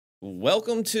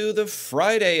Welcome to the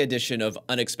Friday edition of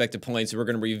Unexpected Points. We're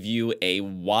going to review a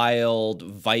wild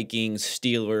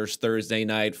Vikings-Steelers Thursday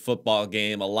night football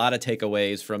game. A lot of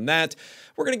takeaways from that.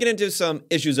 We're going to get into some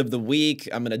issues of the week.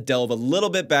 I'm going to delve a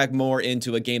little bit back more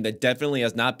into a game that definitely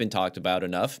has not been talked about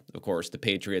enough. Of course, the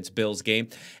Patriots-Bills game.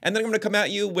 And then I'm going to come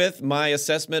at you with my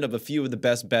assessment of a few of the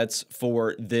best bets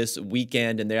for this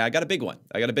weekend. And there, I got a big one.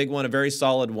 A very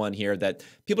solid one here that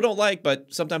people don't like,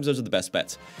 but sometimes those are the best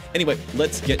bets. Anyway,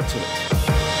 let's get to it.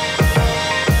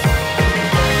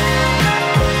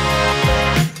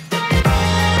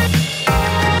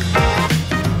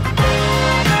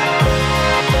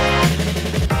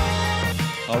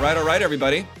 All right,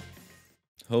 everybody.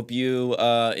 Hope you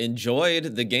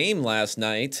enjoyed the game last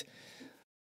night.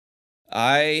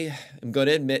 I am going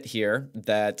to admit here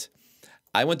that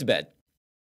I went to bed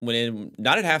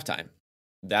not at halftime.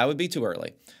 That would be too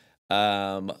early.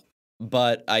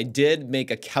 But I did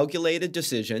make a calculated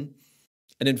decision,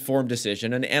 an informed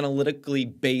decision, an analytically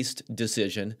based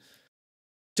decision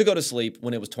to go to sleep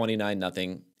when it was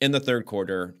 29-0 in the third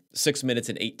quarter, 6 minutes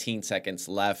and 18 seconds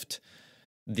left.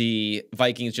 The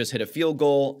Vikings just hit a field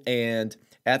goal, and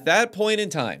at that point in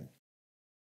time,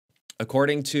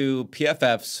 according to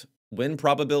PFF's win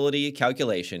probability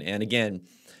calculation, and again,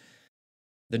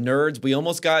 the nerds, we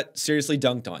almost got seriously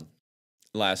dunked on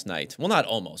last night. Well, not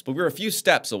almost, but we were a few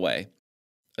steps away.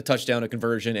 A touchdown, a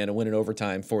conversion, and a win in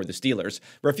overtime for the Steelers.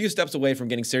 We're a few steps away from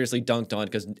getting seriously dunked on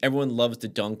because everyone loves to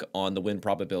dunk on the win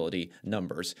probability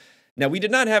numbers. Now, we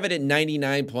did not have it at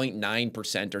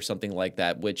 99.9% or something like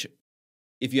that, which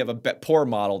if you have a poor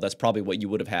model, that's probably what you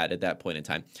would have had at that point in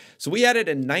time. So we had it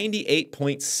a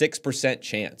 98.6%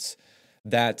 chance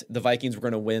that the Vikings were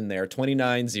going to win there,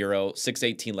 29-0,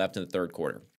 6:18 left in the third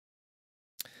quarter.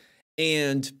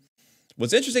 And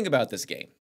what's interesting about this game,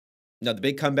 now the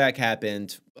big comeback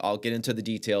happened. I'll get into the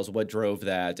details, what drove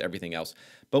that, everything else.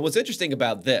 But what's interesting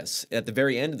about this at the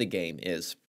very end of the game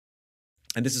is,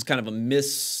 and this is kind of a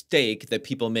mistake that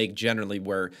people make generally,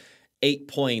 where 8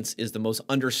 points is the most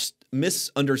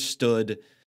misunderstood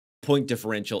point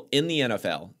differential in the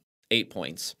NFL, 8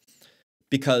 points,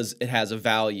 because it has the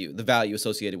value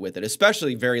associated with it,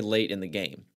 especially very late in the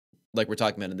game, like we're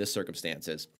talking about in this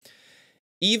circumstances.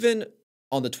 Even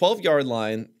on the 12-yard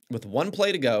line with one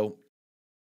play to go,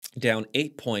 down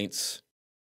 8 points,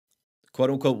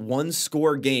 quote-unquote,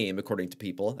 one-score game, according to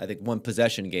people. I think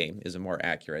one-possession game is a more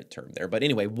accurate term there. But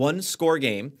anyway, one-score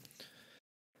game.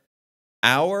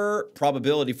 Our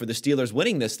probability for the Steelers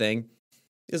winning this thing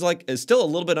is still a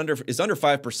little bit under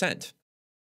 5%.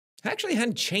 Actually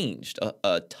hadn't changed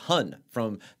a ton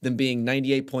from them being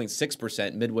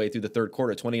 98.6% midway through the third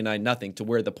quarter, 29-0, to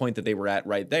where the point that they were at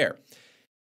right there.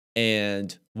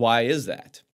 And why is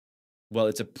that? Well,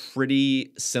 it's a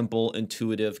pretty simple,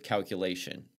 intuitive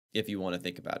calculation if you want to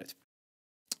think about it.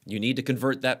 You need to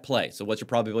convert that play. So what's your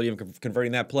probability of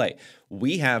converting that play?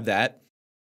 We have that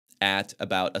at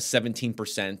about a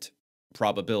 17%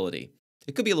 probability.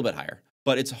 It could be a little bit higher,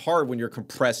 but it's hard when you're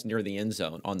compressed near the end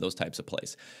zone on those types of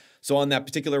plays. So on that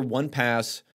particular one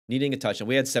pass, needing a touchdown,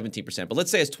 we had 17%, but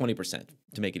let's say it's 20%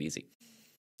 to make it easy.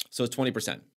 So it's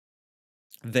 20%.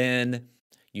 Then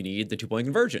you need the two-point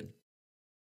conversion.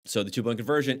 So the two-point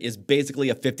conversion is basically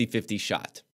a 50-50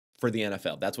 shot for the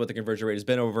NFL. That's what the conversion rate has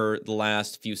been over the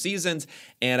last few seasons,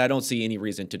 and I don't see any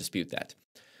reason to dispute that.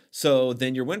 So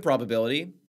then your win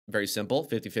probability, very simple,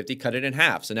 50-50, cut it in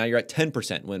half. So now you're at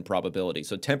 10% win probability.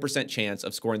 So 10% chance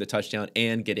of scoring the touchdown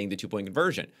and getting the two-point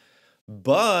conversion.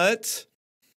 But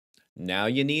now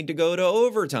you need to go to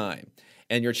overtime.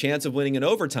 And your chance of winning in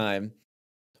overtime,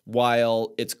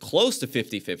 while it's close to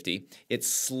 50-50, it's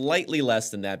slightly less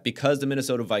than that because the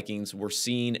Minnesota Vikings were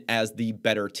seen as the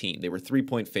better team. They were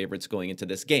 3-point favorites going into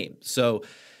this game. So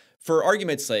for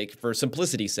argument's sake, for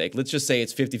simplicity's sake, let's just say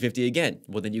it's 50-50 again.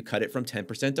 Well, then you cut it from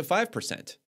 10% to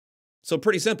 5%. So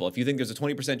pretty simple. If you think there's a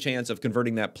 20% chance of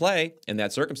converting that play in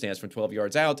that circumstance from 12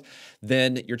 yards out,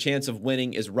 then your chance of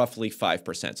winning is roughly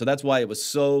 5%. So that's why it was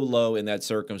so low in that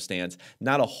circumstance.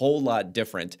 Not a whole lot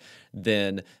different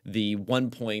than the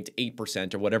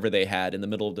 1.8% or whatever they had in the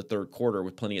middle of the third quarter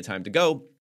with plenty of time to go.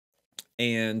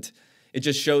 And it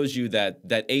just shows you that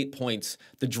 8 points,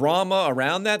 the drama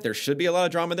around that, there should be a lot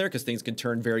of drama there because things can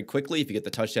turn very quickly. If you get the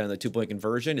touchdown and the two-point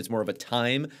conversion, it's more of a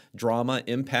time drama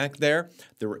impact there.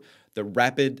 The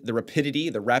rapidity,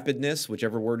 the rapidness,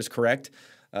 whichever word is correct,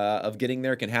 of getting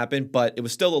there can happen, but it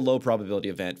was still a low probability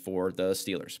event for the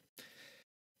Steelers.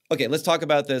 Okay, let's talk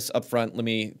about this up front.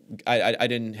 I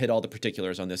didn't hit all the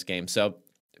particulars on this game. So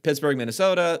Pittsburgh,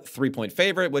 Minnesota, 3-point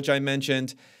favorite, which I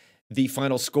mentioned. The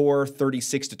final score,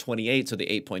 36-28, so the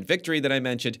 8-point victory that I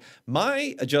mentioned.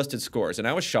 My adjusted scores, and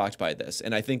I was shocked by this,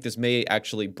 and I think this may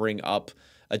actually bring up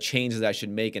a change that I should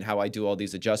make in how I do all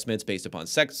these adjustments based upon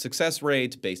success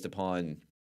rate, based upon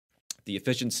the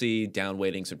efficiency,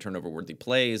 down-weighting some turnover-worthy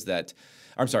plays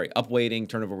up-weighting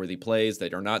turnover-worthy plays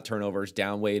that are not turnovers,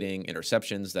 down-weighting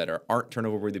interceptions that aren't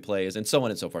turnover-worthy plays, and so on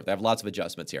and so forth. I have lots of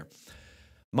adjustments here.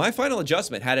 My final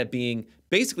adjustment had it being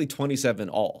basically 27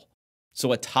 all.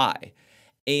 So a tie.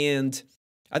 And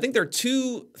I think there are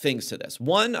two things to this.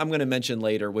 One, I'm going to mention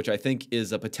later, which I think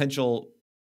is a potential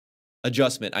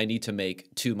adjustment I need to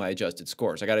make to my adjusted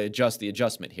scores. I got to adjust the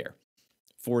adjustment here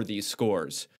for these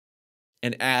scores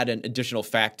and add an additional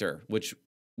factor, which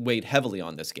weighed heavily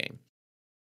on this game.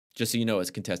 Just so you know,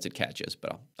 it's contested catches,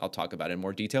 but I'll talk about it in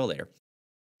more detail later.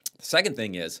 The second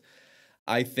thing is,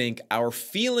 I think our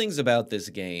feelings about this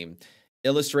game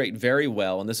illustrate very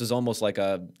well, and this is almost like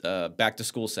a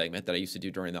back-to-school segment that I used to do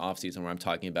during the offseason where I'm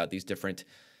talking about these different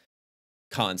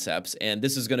concepts, and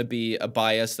this is going to be a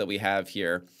bias that we have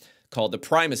here called the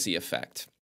primacy effect.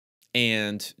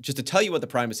 And just to tell you what the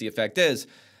primacy effect is,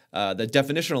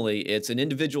 definitionally, it's an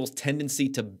individual's tendency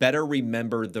to better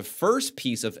remember the first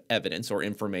piece of evidence or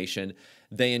information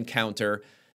they encounter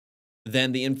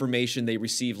than the information they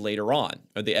receive later on,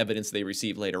 or the evidence they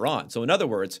receive later on. So in other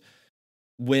words,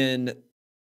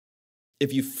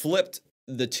 if you flipped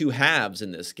the two halves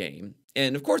in this game,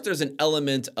 and of course there's an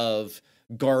element of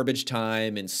garbage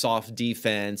time and soft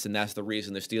defense, and that's the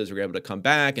reason the Steelers were able to come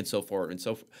back and so forth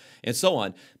and so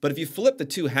on. But if you flip the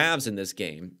two halves in this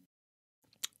game,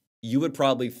 you would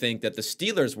probably think that the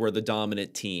Steelers were the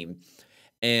dominant team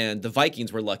and the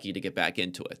Vikings were lucky to get back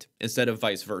into it instead of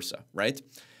vice versa, right?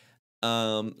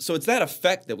 So it's that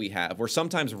effect that we have where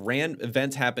sometimes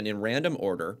events happen in random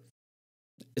order.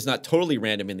 It's not totally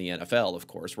random in the NFL, of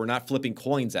course. We're not flipping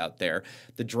coins out there.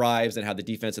 The drives and how the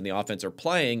defense and the offense are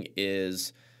playing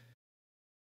is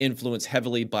influenced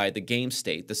heavily by the game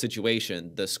state, the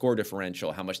situation, the score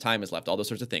differential, how much time is left, all those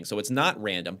sorts of things. So it's not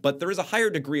random, but there is a higher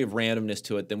degree of randomness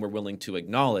to it than we're willing to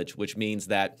acknowledge, which means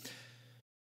that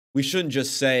we shouldn't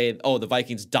just say, oh, the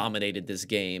Vikings dominated this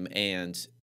game and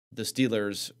the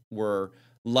Steelers were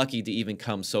lucky to even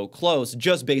come so close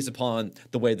just based upon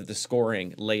the way that the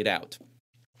scoring laid out.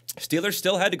 Steelers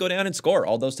still had to go down and score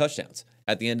all those touchdowns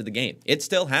at the end of the game. It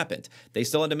still happened. They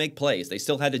still had to make plays. They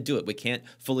still had to do it. We can't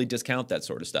fully discount that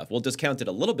sort of stuff. We'll discount it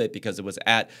a little bit because it was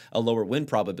at a lower win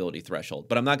probability threshold,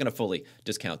 but I'm not going to fully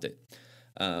discount it.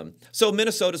 So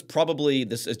Minnesota's probably,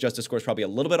 this adjusted score is probably a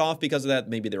little bit off because of that.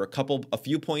 Maybe they were a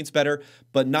few points better,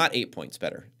 but not 8 points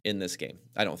better in this game,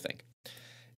 I don't think.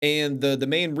 And the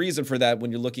main reason for that, when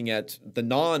you're looking at the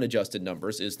non-adjusted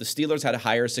numbers, is the Steelers had a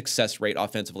higher success rate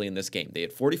offensively in this game. They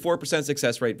had 44%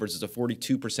 success rate versus a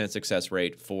 42% success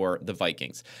rate for the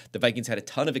Vikings. The Vikings had a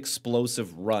ton of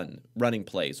explosive running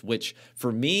plays, which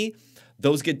for me,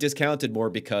 those get discounted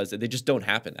more because they just don't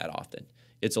happen that often.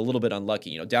 It's a little bit unlucky.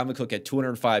 You know, Dalvin Cook had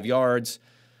 205 yards.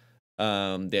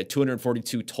 They had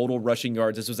 242 total rushing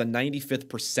yards. This was a 95th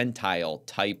percentile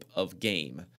type of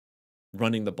game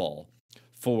running the ball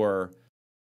for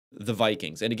the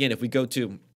Vikings. And again, if we go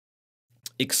to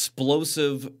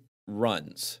explosive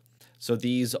runs, so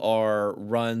these are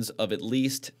runs of at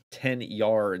least 10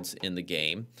 yards in the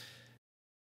game.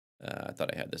 I thought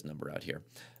I had this number out here,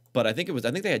 but I think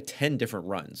they had 10 different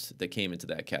runs that came into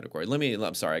that category.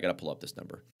 I'm sorry, I got to pull up this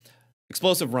number.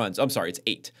 Explosive runs. I'm sorry, it's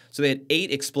 8. So they had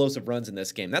 8 explosive runs in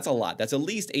this game. That's a lot. That's at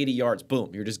least 80 yards. Boom.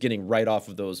 You're just getting right off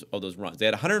of those runs. They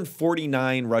had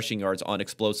 149 rushing yards on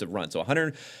explosive runs. So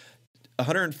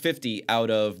 150 out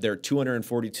of their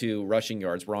 242 rushing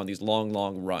yards were on these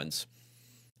long runs.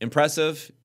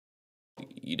 Impressive.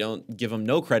 You don't give them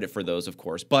no credit for those, of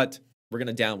course, but we're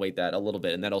going to downweight that a little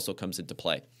bit, and that also comes into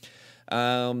play.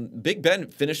 Big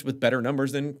Ben finished with better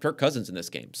numbers than Kirk Cousins in this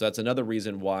game. So that's another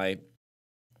reason why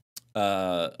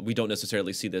we don't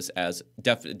necessarily see this as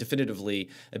definitively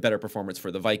a better performance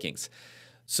for the Vikings.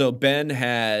 So Ben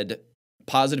had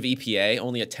positive EPA,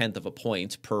 only a 1/10 of a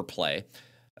point per play.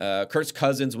 Kirk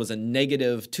Cousins was a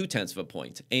negative 0.2 of a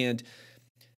point. And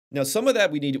now some of that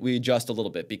we adjust a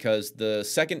little bit because the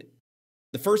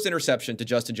first interception to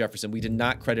Justin Jefferson, we did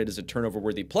not credit as a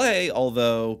turnover-worthy play,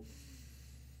 although,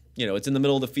 you know, it's in the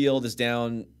middle of the field, it's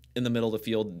down in the middle of the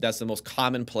field. That's the most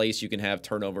common place you can have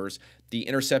turnovers. The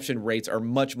interception rates are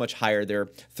much, much higher. They're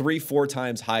 3-4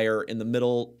 times higher in the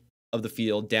middle of the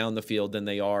field, down the field, than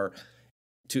they are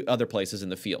to other places in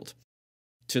the field,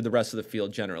 to the rest of the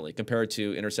field generally. Compared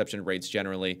to interception rates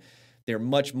generally, they're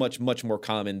much, much, much more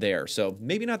common there. So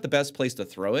maybe not the best place to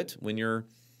throw it when you're,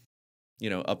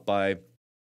 up by,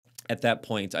 at that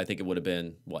point, I think it would have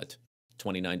been,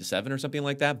 29-7 or something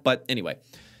like that. But anyway,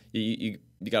 you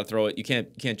got to throw it. You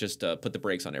can't just put the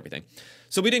brakes on everything.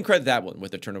 So we didn't credit that one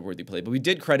with the turnover-worthy play, but we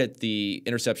did credit the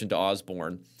interception to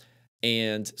Osborne.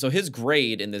 And so his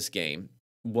grade in this game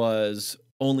was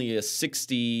only a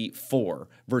 64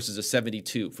 versus a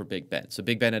 72 for Big Ben. So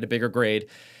Big Ben had a bigger grade.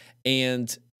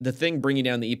 And the thing bringing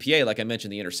down the EPA, like I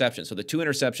mentioned, the interception. So the 2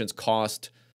 interceptions cost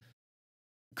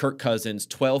Kirk Cousins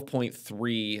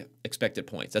 12.3 expected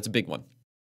points. That's a big one.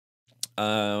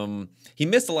 He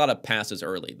missed a lot of passes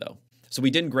early, though. So we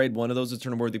didn't grade one of those as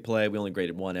turnover-worthy play. We only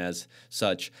graded one as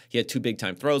such. He had 2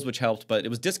 big-time throws, which helped, but it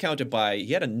was discounted by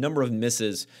he had a number of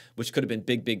misses, which could have been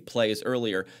big plays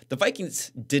earlier. The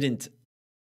Vikings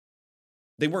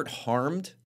they weren't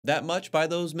harmed that much by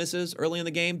those misses early in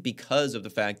the game because of the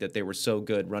fact that they were so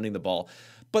good running the ball,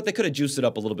 but they could have juiced it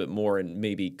up a little bit more and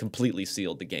maybe completely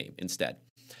sealed the game instead.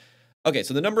 Okay,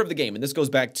 so the number of the game, and this goes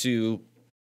back to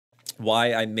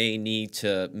why I may need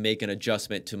to make an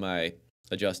adjustment to my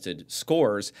adjusted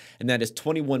scores, and that is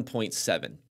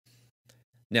 21.7.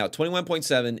 Now,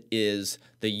 21.7 is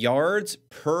the yards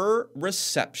per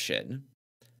reception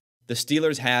the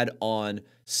Steelers had on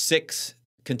 6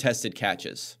 contested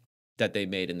catches that they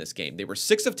made in this game. They were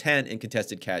 6 of 10 in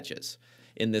contested catches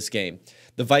in this game.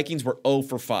 The Vikings were 0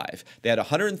 for 5. They had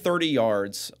 130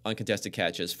 yards on contested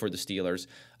catches for the Steelers,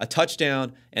 a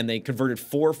touchdown, and they converted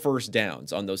 4 first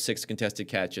downs on those 6 contested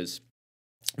catches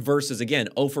versus, again,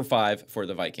 0 for 5 for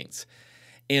the Vikings.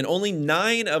 And only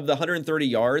 9 of the 130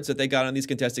 yards that they got on these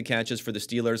contested catches for the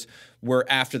Steelers were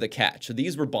after the catch. So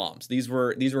these were bombs. These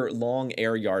were long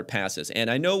air yard passes. And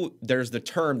I know there's the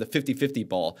term, the 50-50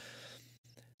 ball.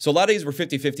 So a lot of these were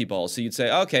 50-50 balls. So you'd say,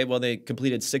 okay, well, they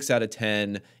completed 6 out of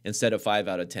 10 instead of 5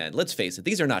 out of 10. Let's face it,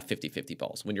 these are not 50-50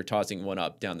 balls when you're tossing one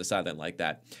up down the sideline like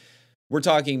that. We're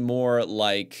talking more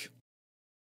like,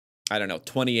 I don't know,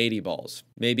 20-80 balls,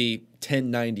 maybe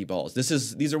 10-90 balls.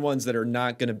 These are ones that are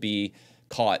not going to be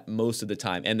caught most of the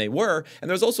time, and they were. And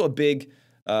there's also a big,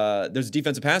 there's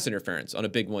defensive pass interference on a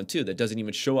big one too that doesn't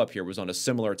even show up here. It was on a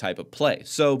similar type of play.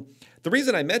 So the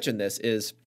reason I mention this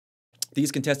is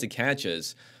these contested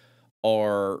catches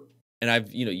are, and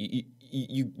I've, you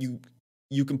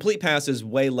complete passes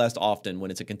way less often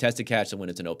when it's a contested catch than when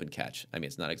it's an open catch. I mean,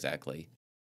 it's not exactly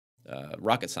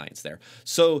rocket science there.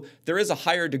 So there is a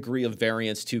higher degree of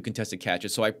variance to contested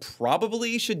catches. So I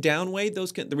probably should downweight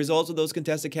the results of those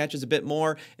contested catches a bit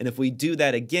more. And if we do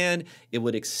that again, it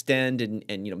would extend and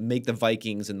make the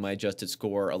Vikings and my adjusted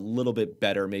score a little bit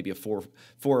better, maybe a 4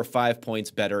 or 5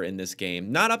 points better in this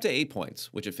game. Not up to 8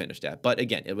 points, which it finished at. But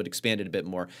again, it would expand it a bit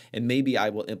more. And maybe I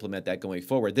will implement that going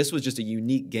forward. This was just a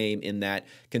unique game in that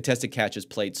contested catches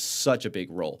played such a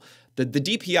big role. The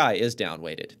DPI is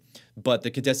downweighted, but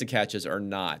the contested catches are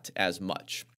not as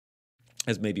much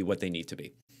as maybe what they need to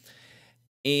be.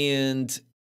 And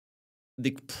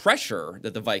the pressure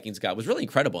that the Vikings got was really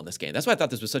incredible in this game. That's why I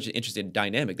thought this was such an interesting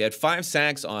dynamic. They had 5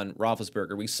 sacks on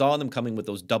Roethlisberger. We saw them coming with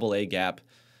those double A gap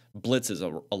blitzes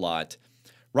a lot.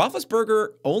 Roethlisberger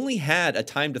only had a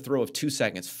time to throw of 2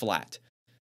 seconds flat.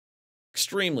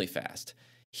 Extremely fast.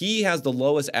 He has the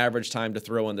lowest average time to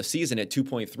throw in the season at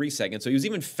 2.3 seconds. So he was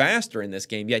even faster in this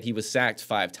game, yet he was sacked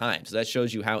 5 times. So that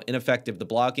shows you how ineffective the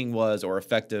blocking was or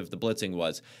effective the blitzing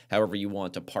was, however you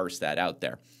want to parse that out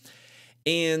there.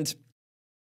 And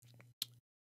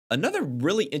another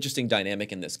really interesting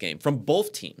dynamic in this game from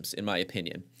both teams, in my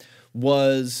opinion,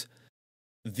 was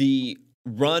the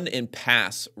run and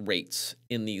pass rates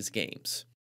in these games.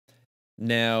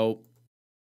 Now,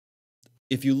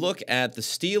 if you look at the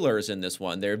Steelers in this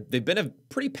one, they've been a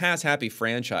pretty pass-happy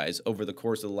franchise over the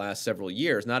course of the last several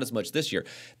years, not as much this year.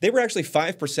 They were actually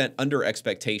 5% under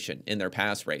expectation in their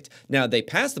pass rate. Now, they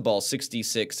passed the ball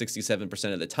 66,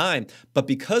 67% of the time, but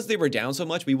because they were down so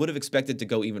much, we would have expected to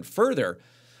go even further.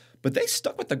 But they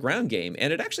stuck with the ground game,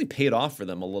 and it actually paid off for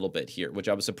them a little bit here, which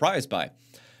I was surprised by.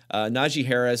 Najee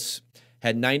Harris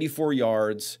had 94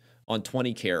 yards on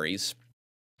 20 carries,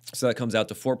 so that comes out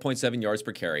to 4.7 yards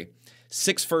per carry.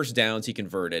 6 first downs he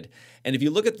converted. And if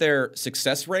you look at their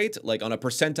success rate, like on a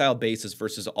percentile basis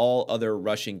versus all other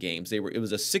rushing games, it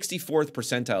was a 64th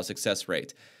percentile success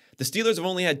rate. The Steelers have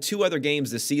only had 2 other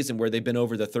games this season where they've been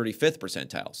over the 35th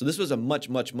percentile. So this was a much,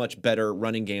 much, much better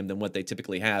running game than what they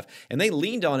typically have. And they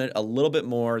leaned on it a little bit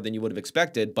more than you would have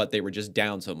expected, but they were just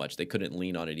down so much they couldn't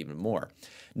lean on it even more.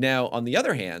 Now, on the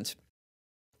other hand,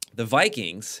 the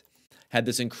Vikings had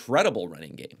this incredible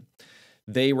running game.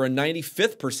 They were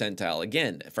 95th percentile,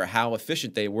 again, for how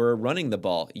efficient they were running the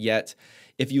ball. Yet,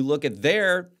 if you look at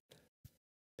their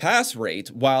pass rate,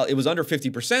 while it was under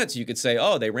 50%, so you could say,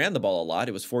 oh, they ran the ball a lot.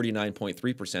 It was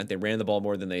 49.3%. They ran the ball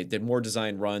more than they did, more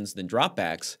design runs than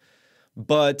dropbacks.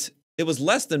 But it was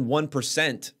less than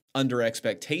 1% under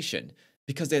expectation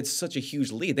because they had such a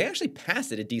huge lead. They actually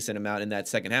passed it a decent amount in that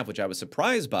second half, which I was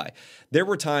surprised by. There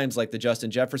were times like the Justin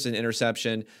Jefferson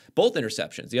interception, both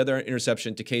interceptions, the other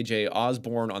interception to KJ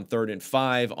Osborne on 3rd and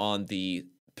 5 on the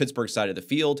Pittsburgh side of the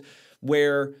field,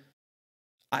 where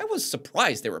I was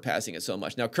surprised they were passing it so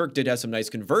much. Now, Kirk did have some nice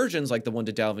conversions, like the one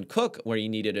to Dalvin Cook, where he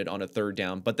needed it on a 3rd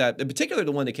down. But that, in particular,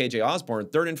 the one to KJ Osborne,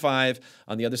 3rd and 5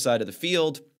 on the other side of the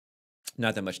field,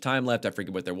 not that much time left. I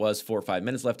forget what there was, 4 or 5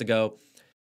 minutes left to go.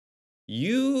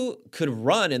 You could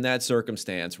run in that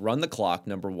circumstance, run the clock,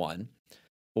 number one,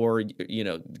 or,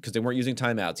 because they weren't using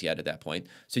timeouts yet at that point.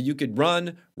 So you could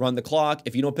run the clock.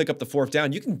 If you don't pick up the 4th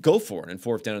down, you can go for it in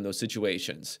 4th down in those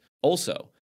situations also,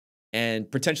 and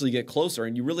potentially get closer.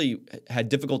 And you really had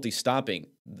difficulty stopping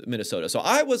Minnesota. So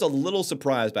I was a little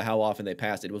surprised by how often they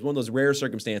passed it. It was one of those rare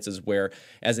circumstances where,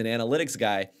 as an analytics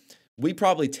guy, we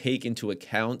probably take into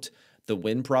account the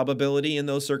win probability in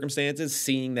those circumstances,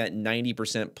 seeing that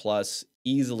 90% plus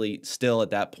easily still at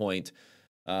that point,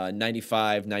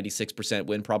 95, 96%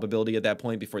 win probability at that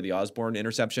point before the Osborne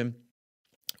interception.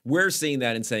 We're seeing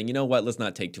that and saying, you know what, let's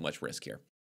not take too much risk here.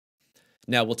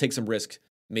 Now, we'll take some risk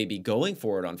maybe going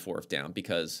for it on 4th down,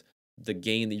 because the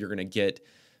gain that you're going to get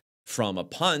from a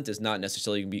punt is not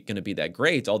necessarily going to be that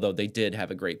great, although they did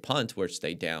have a great punt, which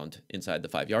they downed inside the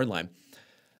 5-yard line.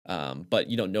 But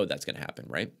you don't know that's going to happen,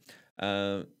 right?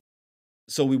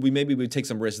 So we maybe would take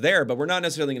some risk there, but we're not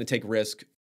necessarily going to take risk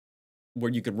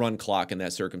where you could run clock in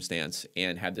that circumstance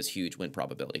and have this huge win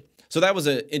probability. So that was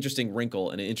an interesting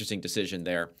wrinkle and an interesting decision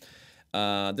there.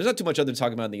 There's not too much other to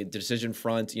talk about on the decision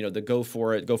front. The go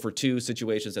for two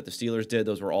situations that the Steelers did,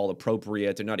 those were all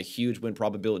appropriate. They're not a huge win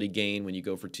probability gain when you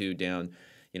go for 2 down,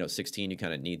 16. You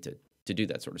kind of need to do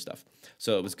that sort of stuff.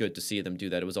 So it was good to see them do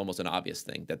that. It was almost an obvious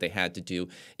thing that they had to do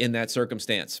in that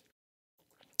circumstance.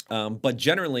 But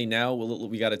generally now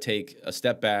we got to take a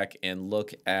step back and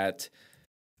look at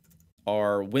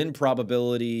our win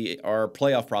probability, our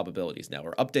playoff probabilities now,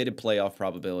 our updated playoff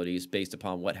probabilities based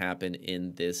upon what happened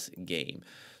in this game.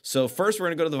 So first we're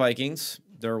going to go to the Vikings.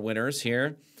 They're winners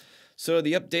here. So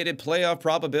the updated playoff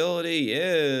probability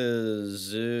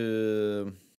is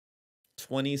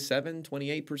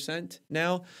 28%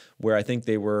 now, where I think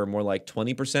they were more like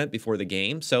 20% before the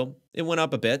game. So it went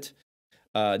up a bit.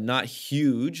 Not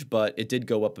huge, but it did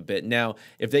go up a bit. Now,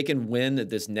 if they can win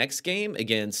this next game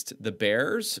against the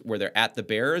Bears, where they're at the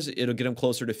Bears, it'll get them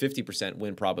closer to 50%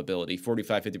 win probability,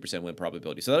 50% win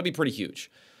probability. So that'll be pretty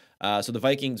huge. So the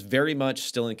Vikings very much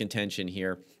still in contention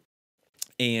here.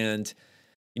 And,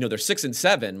 they're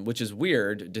 6-7, which is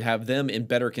weird to have them in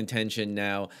better contention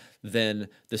now than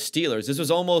the Steelers. This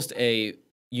was almost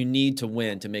you need to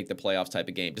win to make the playoffs type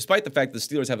of game. Despite the fact that the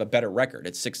Steelers have a better record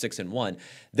at 6-1,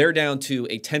 they're down to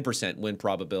a 10% win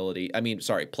probability.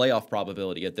 Playoff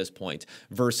probability at this point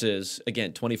versus,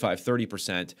 again,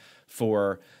 25-30%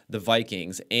 for the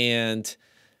Vikings. And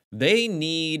they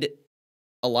need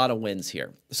a lot of wins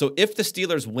here. So if the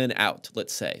Steelers win out,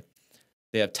 let's say,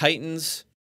 they have Titans,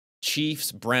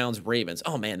 Chiefs, Browns, Ravens.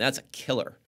 Oh, man, that's a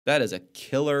killer. That is a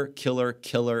killer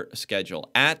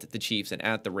schedule at the Chiefs and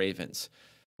at the Ravens.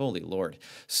 Holy Lord.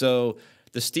 So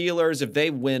the Steelers, if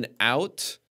they win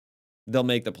out, they'll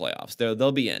make the playoffs.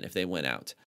 They'll be in if they win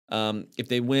out. If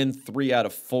they win 3 out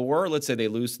of 4, let's say they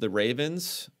lose to the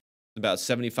Ravens, about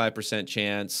 75%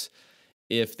 chance.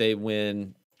 If they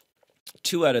win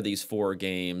 2 out of these 4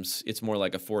 games, it's more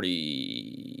like a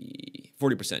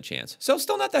 40% chance. So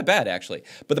still not that bad, actually.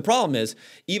 But the problem is,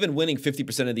 even winning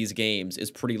 50% of these games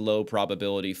is pretty low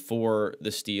probability for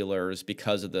the Steelers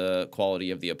because of the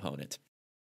quality of the opponent.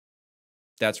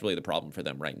 That's really the problem for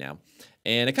them right now.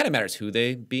 And it kind of matters who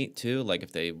they beat too. Like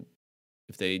if they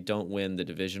don't win the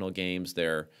divisional games,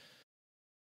 they're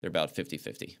about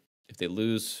 50-50. If they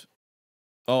lose,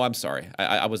 I'm sorry.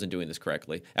 I wasn't doing this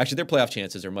correctly. Actually, their playoff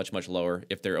chances are much lower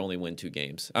if they only win 2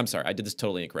 games. I'm sorry. I did this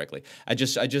totally incorrectly. I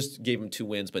just gave them 2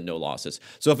 wins but no losses.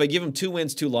 So if I give them 2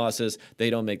 wins, 2 losses,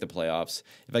 they don't make the playoffs.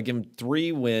 If I give them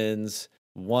 3 wins,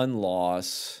 1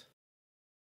 loss,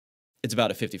 it's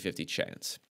about a 50-50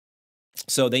 chance.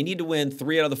 So they need to win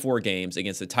 3 out of the 4 games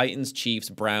against the Titans, Chiefs,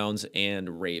 Browns,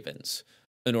 and Ravens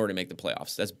in order to make the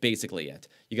playoffs. That's basically it.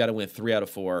 You got to win 3 out of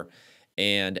 4.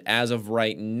 And as of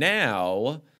right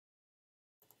now,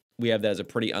 we have that as a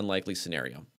pretty unlikely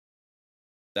scenario.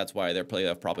 That's why their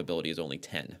playoff probability is only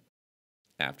 10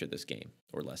 after this game,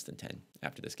 or less than 10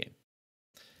 after this game.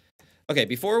 Okay,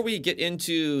 before we get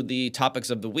into the topics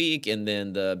of the week and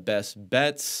then the best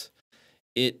bets,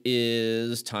 it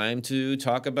is time to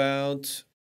talk about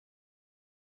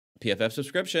PFF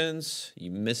subscriptions.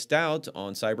 You missed out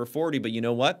on Cyber 40, but you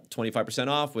know what? 25%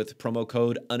 off with promo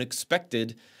code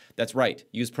UNEXPECTED. That's right.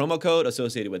 Use promo code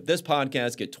associated with this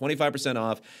podcast. Get 25%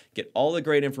 off. Get all the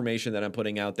great information that I'm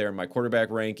putting out there, my quarterback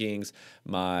rankings,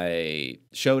 my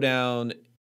showdown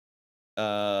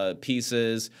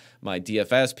pieces, my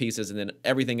DFS pieces, and then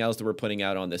everything else that we're putting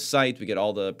out on this site. We get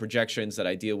all the projections that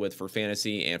I deal with for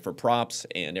fantasy and for props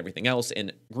and everything else.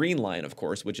 And Greenline, of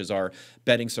course, which is our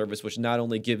betting service, which not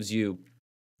only gives you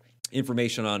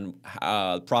information on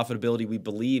profitability we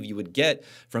believe you would get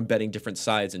from betting different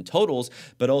sides and totals,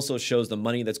 but also shows the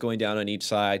money that's going down on each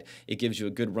side. It gives you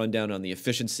a good rundown on the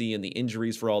efficiency and the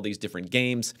injuries for all these different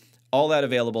games. All that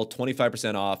available,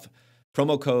 25% off.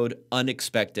 Promo code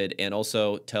UNEXPECTED, and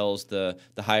also tells the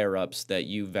higher-ups that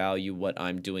you value what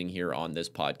I'm doing here on this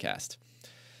podcast.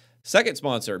 Second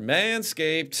sponsor,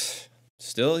 Manscaped.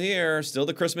 Still here, still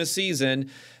the Christmas season.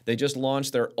 They just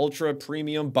launched their Ultra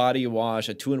Premium Body Wash,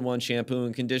 a 2-in-1 shampoo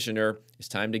and conditioner. It's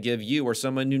time to give you or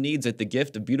someone who needs it the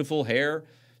gift of beautiful hair,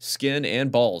 skin,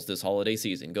 and balls this holiday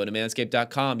season. Go to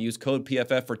manscaped.com, use code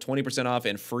PFF for 20% off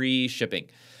and free shipping.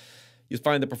 You'll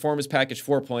find the Performance Package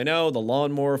 4.0, the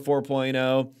Lawnmower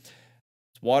 4.0.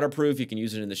 It's waterproof. You can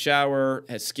use it in the shower.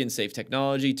 It has skin-safe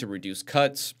technology to reduce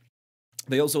cuts.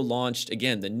 They also launched,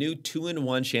 again, the new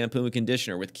 2-in-1 shampoo and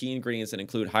conditioner with key ingredients that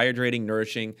include hydrating,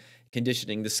 nourishing,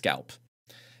 conditioning the scalp,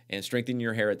 and strengthening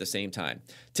your hair at the same time.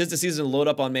 'Tis the season to load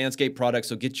up on Manscaped products,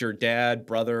 so get your dad,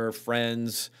 brother,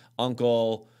 friends,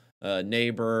 uncle,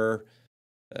 neighbor,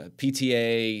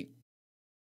 PTA,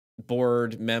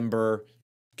 board member.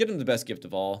 Get them the best gift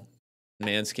of all,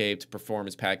 Manscaped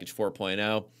Performance Package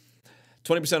 4.0.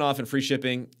 20% off and free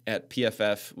shipping at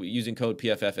PFF using code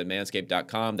PFF at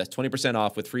manscaped.com. That's 20%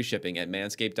 off with free shipping at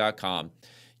manscaped.com.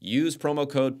 Use promo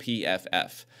code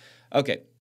PFF. Okay.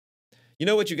 You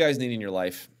know what you guys need in your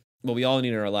life? Well, we all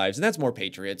need in our lives, and that's more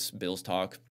Patriots, Bills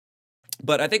talk.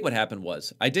 But I think what happened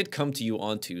was I did come to you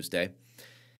on Tuesday.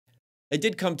 I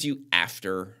did come to you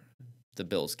after the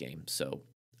Bills game, so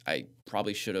I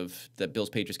probably should have, the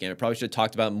Bills-Patriots game, I probably should have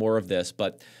talked about more of this,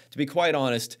 but to be quite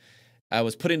honest, I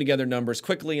was putting together numbers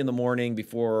quickly in the morning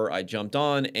before I jumped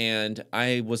on, and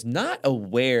I was not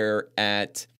aware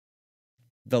at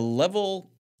the level,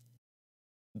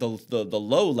 the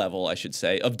low level, I should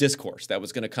say, of discourse that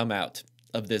was going to come out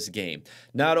of this game.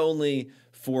 Not only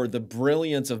for the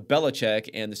brilliance of Belichick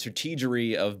and the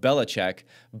strategery of Belichick,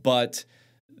 but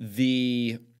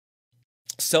the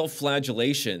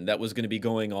self-flagellation that was going to be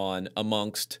going on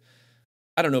amongst,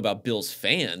 I don't know about Bills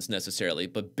fans necessarily,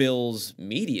 but Bills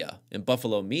media and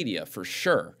Buffalo media for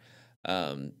sure.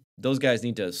 Those guys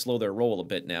need to slow their roll a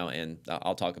bit now, and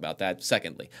I'll talk about that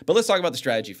secondly. But let's talk about the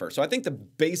strategy first. So I think the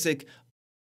basic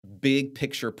big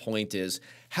picture point is,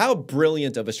 how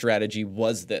brilliant of a strategy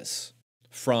was this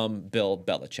from Bill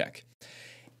Belichick?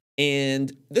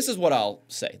 And this is what I'll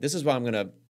say. This is how I'm going to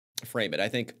frame it. I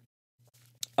think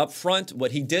up front,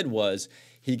 what he did was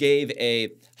he gave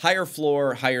a higher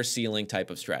floor, higher ceiling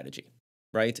type of strategy,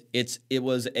 right? It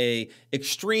was a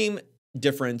extreme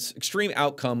difference, extreme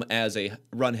outcome as a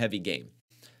run-heavy game.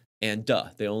 And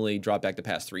they only dropped back to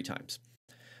pass 3 times.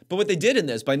 But what they did in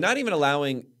this, by not even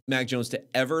allowing Mac Jones to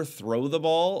ever throw the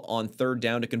ball on third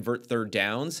down to convert third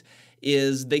downs,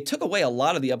 is they took away a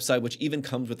lot of the upside, which even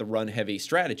comes with a run-heavy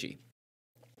strategy.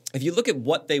 If you look at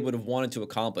what they would have wanted to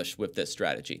accomplish with this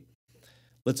strategy,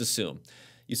 let's assume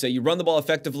you say you run the ball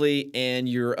effectively and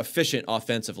you're efficient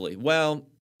offensively. Well,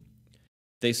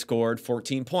 they scored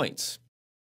 14 points.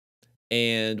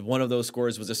 And one of those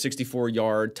scores was a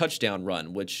 64-yard touchdown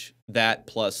run, which that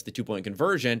plus the 2-point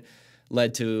conversion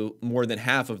led to more than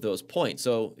half of those points.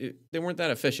 So they weren't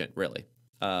that efficient, really.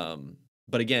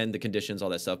 But again, the conditions, all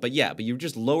that stuff. But you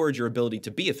just lowered your ability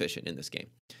to be efficient in this game.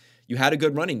 You had a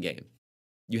good running game.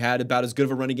 You had about as good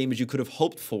of a running game as you could have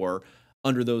hoped for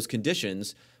under those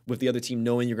conditions, with the other team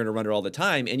knowing you're going to run it all the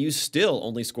time, and you still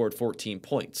only scored 14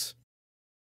 points.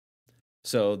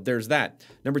 So there's that.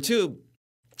 Number 2,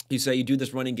 you say you do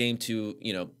this running game to,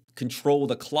 control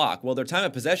the clock. Well, their time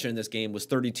of possession in this game was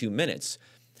 32 minutes.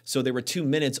 So they were 2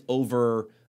 minutes over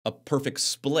a perfect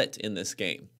split in this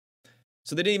game.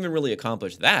 So they didn't even really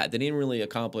accomplish that. They didn't really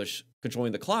accomplish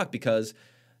controlling the clock, because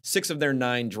 6 of their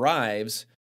 9 drives,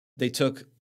 they took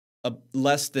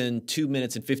less than 2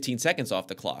 minutes and 15 seconds off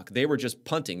the clock. They were just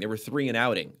punting. They were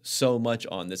 3-and-outing so much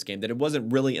on this game that it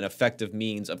wasn't really an effective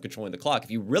means of controlling the clock. If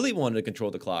you really wanted to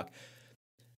control the clock,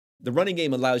 the running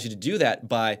game allows you to do that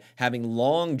by having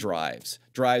long drives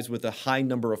with a high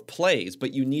number of plays,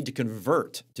 but you need to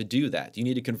convert to do that. You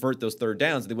need to convert those third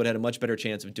downs. They would have had a much better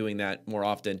chance of doing that more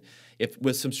often if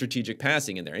with some strategic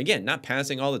passing in there. Again, not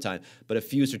passing all the time, but a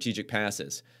few strategic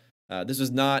passes. This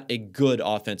was not a good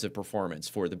offensive performance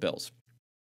for the Bills.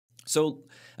 So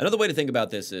another way to think about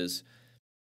this is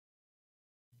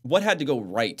what had to go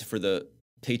right for the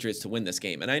Patriots to win this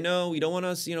game. And I know you don't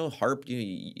want to, harp.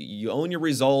 You own your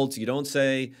results. You don't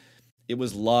say it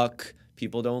was luck.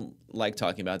 People don't like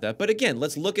talking about that. But again,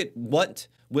 let's look at what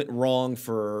went wrong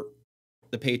for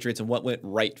the Patriots and what went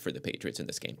right for the Patriots in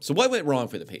this game. So what went wrong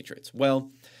for the Patriots?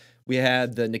 Well, we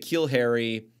had the N'Keal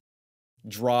Harry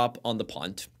drop on the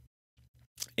punt,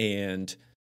 and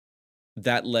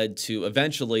that led to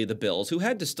eventually the Bills, who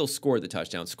had to still score the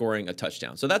touchdown, scoring a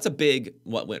touchdown. So that's a big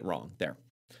what went wrong there.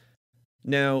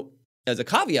 Now, as a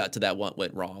caveat to that what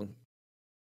went wrong,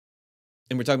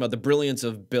 and we're talking about the brilliance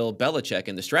of Bill Belichick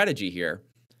and the strategy here,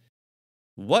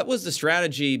 what was the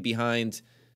strategy behind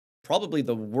probably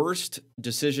the worst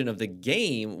decision of the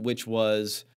game, which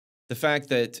was the fact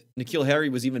that N'Keal Harry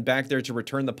was even back there to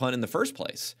return the punt in the first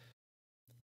place?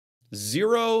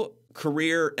 0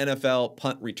 career NFL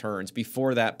punt returns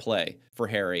before that play for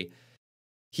Harry.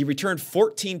 He returned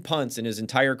 14 punts in his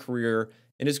entire career.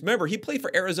 And remember, he played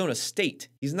for Arizona State.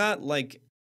 He's not like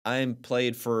I'm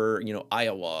played for,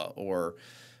 Iowa or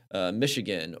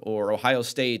Michigan or Ohio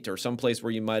State or someplace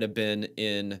where you might have been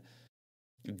in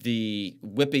the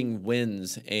whipping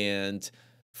winds and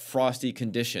frosty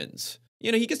conditions.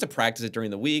 He gets to practice it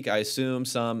during the week, I assume,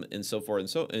 some and so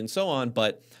forth and so on.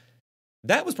 But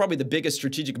that was probably the biggest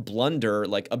strategic blunder,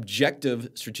 like objective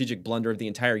strategic blunder of the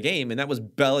entire game. And that was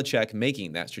Belichick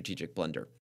making that strategic blunder.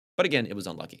 But again, it was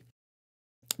unlucky.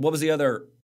 What was the other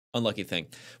unlucky thing?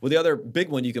 Well, the other big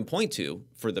one you can point to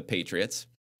for the Patriots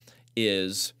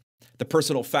is the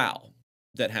personal foul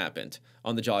that happened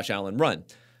on the Josh Allen run.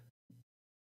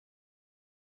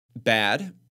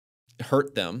 Bad,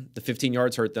 hurt them. The 15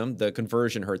 yards hurt them. The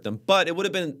conversion hurt them. But it would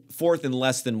have been 4th and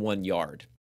less than 1 yard.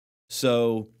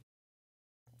 So,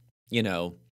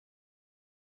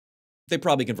 they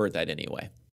probably convert that anyway.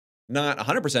 Not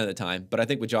 100% of the time, but I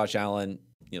think with Josh Allen,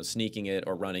 sneaking it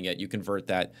or running it, you convert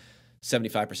that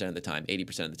 75% of the time,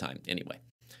 80% of the time anyway.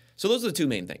 So those are the two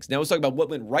main things. Now let's talk about what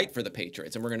went right for the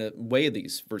Patriots, and we're going to weigh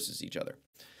these versus each other.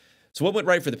 So what went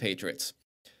right for the Patriots?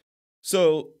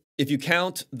 So if you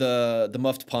count the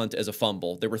muffed punt as a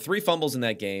fumble, there were 3 fumbles in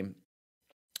that game.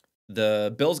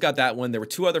 The Bills got that one. There were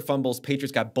 2 other fumbles.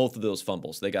 Patriots got both of those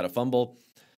fumbles. They got a fumble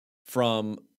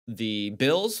from the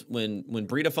Bills when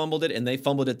Brady fumbled it, and they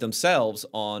fumbled it themselves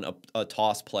on a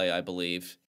toss play, I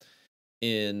believe,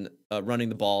 in running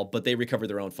the ball, but they recovered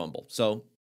their own fumble. So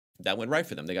that went right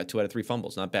for them. They got 2 out of 3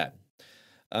 fumbles. Not bad.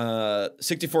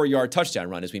 64-yard touchdown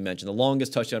run, as we mentioned, the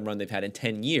longest touchdown run they've had in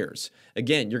 10 years.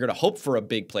 Again, you're going to hope for a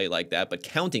big play like that, but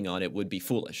counting on it would be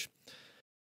foolish.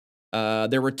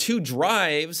 There were 2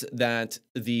 drives that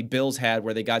the Bills had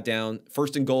where they got down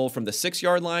 1st and goal from the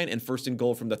 6-yard line and 1st and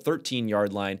goal from the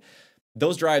 13-yard line.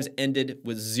 Those drives ended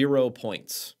with 0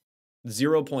 points.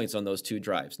 0 points on those 2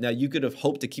 drives. Now, you could have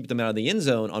hoped to keep them out of the end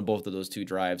zone on both of those 2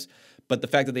 drives, but the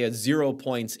fact that they had 0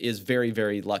 points is very,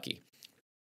 very lucky.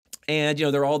 And,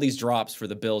 there are all these drops for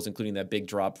the Bills, including that big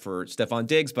drop for Stephon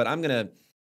Diggs, but I'm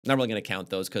not really going to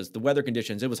count those because the weather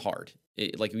conditions, it was hard.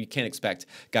 You can't expect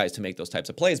guys to make those types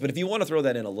of plays, but if you want to throw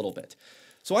that in a little bit.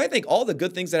 So I think all the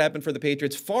good things that happened for the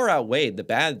Patriots far outweighed the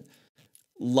bad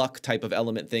luck type of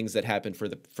element things that happened for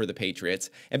the Patriots.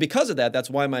 And because of that,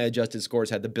 that's why my adjusted scores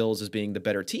had the Bills as being the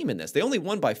better team in this. They only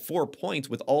won by 4 points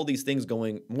with all these things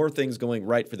more things going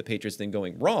right for the Patriots than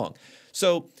going wrong.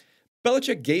 So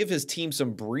Belichick gave his team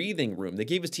some breathing room. They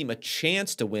gave his team a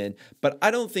chance to win, but I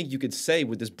don't think you could say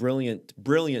with this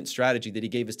brilliant strategy that he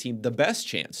gave his team the best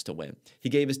chance to win. He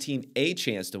gave his team a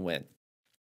chance to win.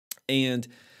 And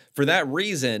for that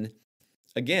reason,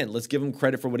 again, let's give him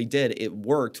credit for what he did. It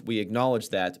worked. We acknowledge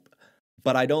that.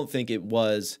 But I don't think it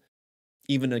was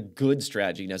even a good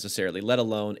strategy necessarily, let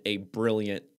alone a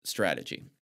brilliant strategy.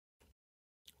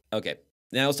 Okay.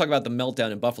 Now let's talk about the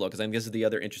meltdown in Buffalo, because I think this is the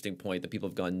other interesting point that people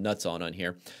have gone nuts on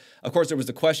here. Of course, there was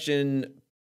the question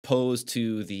posed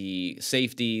to the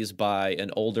safeties by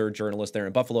an older journalist there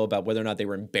in Buffalo about whether or not they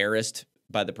were embarrassed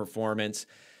by the performance.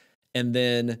 And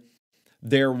then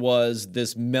there was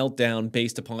this meltdown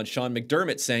based upon Sean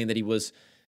McDermott saying that he was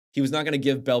not going to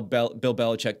give Bill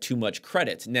Belichick too much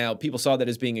credit. Now, people saw that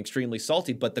as being extremely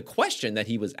salty, but the question that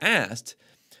he was asked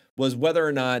was whether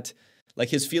or not, like,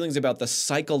 his feelings about the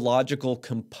psychological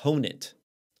component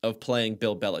of playing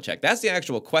Bill Belichick. That's the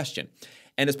actual question.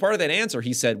 And as part of that answer,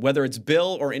 he said, whether it's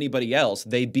Bill or anybody else,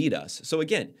 they beat us. So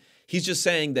again, he's just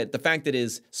saying that the fact that it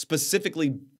is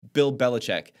specifically Bill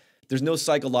Belichick, there's no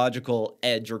psychological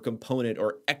edge or component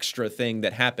or extra thing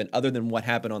that happened other than what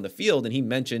happened on the field. And he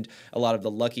mentioned a lot of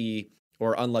the lucky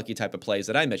or unlucky type of plays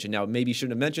that I mentioned. Now, maybe he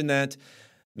shouldn't have mentioned that.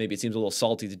 Maybe it seems a little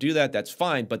salty to do that. That's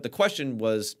fine. But the question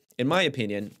was, in my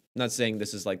opinion, I'm not saying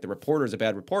this is like the reporter is a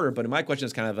bad reporter, but my question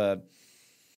is kind of a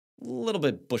little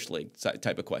bit Bush League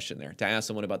type of question there, to ask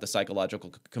someone about the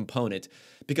psychological component,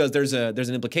 because there's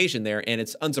an implication there. And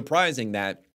it's unsurprising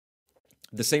that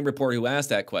the same reporter who asked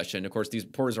that question, of course, these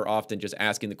reporters are often just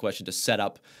asking the question to set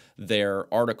up their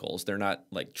articles. They're not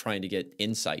like trying to get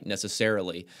insight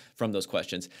necessarily from those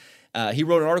questions. He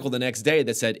wrote an article the next day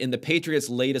that said, in the Patriots'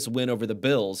 latest win over the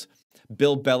Bills,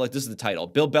 this is the title,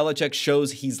 Bill Belichick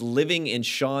shows he's living in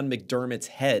Sean McDermott's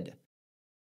head.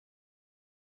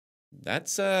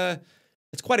 That's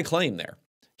quite a claim there.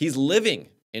 He's living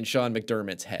in Sean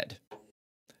McDermott's head.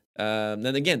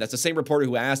 Then again, that's the same reporter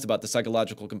who asked about the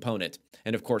psychological component,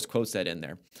 and of course quotes that in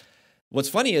there. What's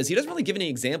funny is he doesn't really give any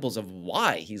examples of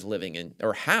why he's living in,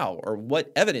 or how, or what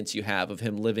evidence you have of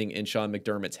him living in Sean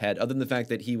McDermott's head, other than the fact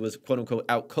that he was quote-unquote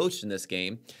outcoached in this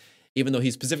game, even though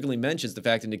he specifically mentions the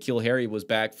fact that N'Keal Harry was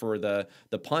back for the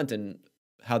punt and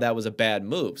how that was a bad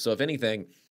move. So if anything,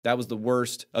 that was the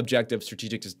worst objective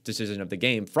strategic decision of the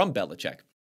game from Belichick.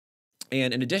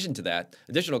 And in addition to that,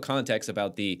 additional context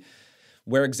about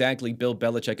where exactly Bill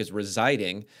Belichick is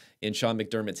residing in Sean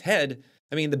McDermott's head.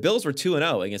 I mean, the Bills were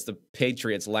 2-0 against the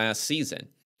Patriots last season,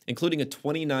 including a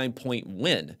 29-point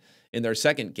win in their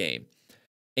second game.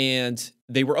 And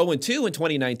they were 0-2 in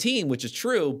 2019, which is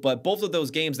true, but both of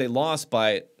those games they lost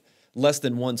by less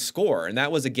than one score. And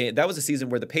that was a season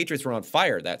where the Patriots were on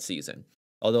fire that season,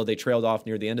 although they trailed off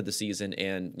near the end of the season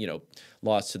and,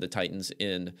 lost to the Titans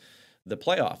in the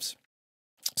playoffs.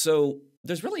 So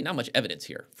there's really not much evidence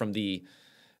here from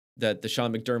that the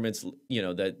Sean McDermott's,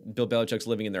 that Bill Belichick's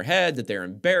living in their head, that they're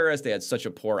embarrassed, they had such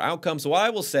a poor outcome. So what I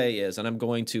will say is, and I'm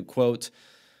going to quote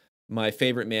my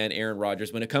favorite man, Aaron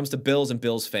Rodgers, when it comes to Bills and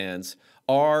Bills fans,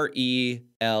 RELAX.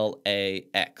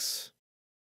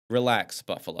 Relax,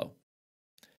 Buffalo.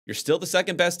 You're still the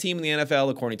second best team in the NFL,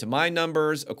 according to my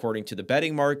numbers, according to the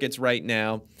betting markets right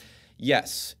now.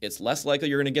 Yes, it's less likely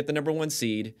you're going to get the number one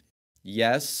seed.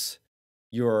 Yes,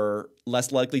 you're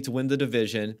less likely to win the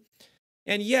division.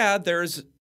 And yeah, there's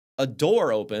a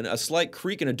door open, a slight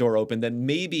creak in a door open, that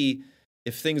maybe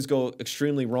if things go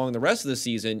extremely wrong the rest of the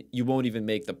season, you won't even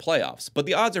make the playoffs. But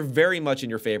the odds are very much in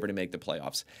your favor to make the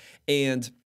playoffs. And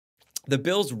the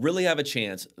Bills really have a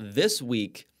chance this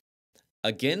week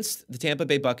against the Tampa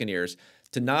Bay Buccaneers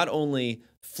to not only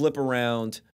flip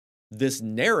around this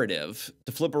narrative,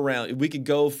 we could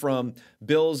go from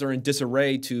Bills are in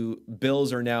disarray to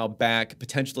Bills are now back,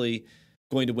 potentially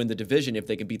going to win the division if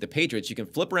they can beat the Patriots. You can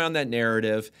flip around that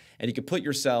narrative and you can put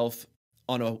yourself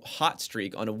on a hot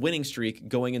streak, on a winning streak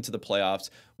going into the playoffs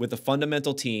with a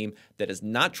fundamental team that is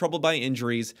not troubled by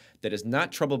injuries, that is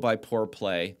not troubled by poor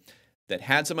play, that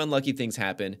had some unlucky things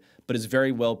happen, but is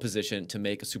very well positioned to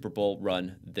make a Super Bowl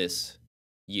run this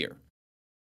year.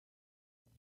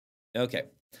 Okay.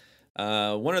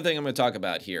 One other thing I'm going to talk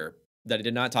about here that I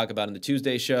did not talk about in the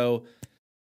Tuesday show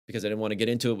because I didn't want to get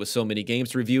into it with so many games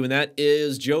to review, and that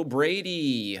is Joe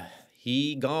Brady.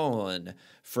 He gone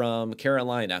from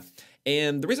Carolina.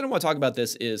 And the reason I want to talk about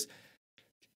this is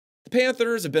the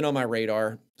Panthers have been on my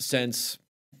radar since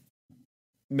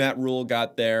Matt Rule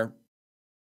got there.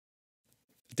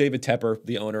 David Tepper,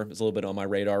 the owner, is a little bit on my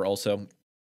radar also,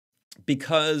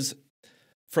 because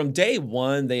from day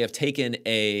one, they have taken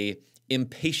a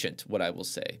impatient, what I will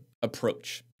say,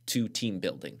 approach to team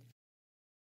building.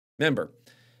 Remember,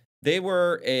 they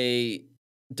were a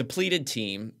depleted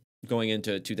team going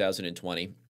into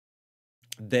 2020.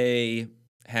 They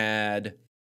had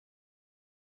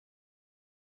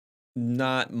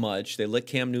not much. They let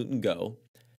Cam Newton go.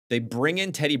 They bring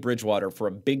in Teddy Bridgewater for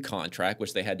a big contract,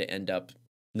 which they had to end up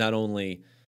not only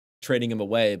trading him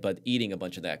away, but eating a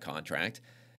bunch of that contract.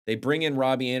 They bring in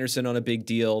Robbie Anderson on a big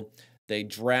deal. They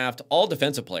draft all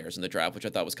defensive players in the draft, which I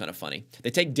thought was kind of funny. They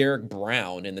take Derek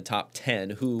Brown in the top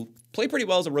 10, who played pretty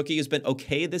well as a rookie, has been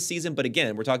okay this season. But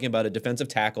again, we're talking about a defensive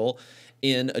tackle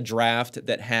in a draft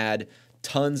that had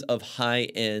tons of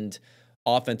high-end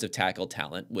offensive tackle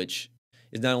talent, which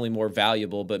is not only more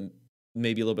valuable, but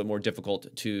maybe a little bit more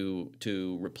difficult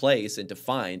to replace and to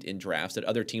find in drafts that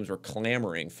other teams were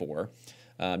clamoring for.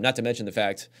 Not to mention the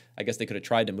fact, I guess they could have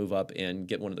tried to move up and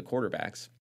get one of the quarterbacks.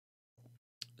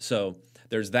 So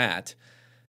there's that,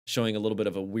 showing a little bit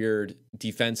of a weird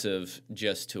defensive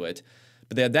gist to it.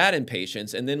 But they had that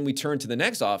impatience. And then we turn to the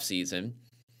next offseason.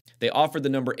 They offered the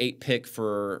number 8 pick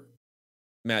for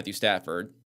Matthew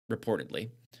Stafford, reportedly,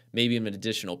 maybe even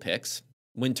additional picks.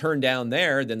 When turned down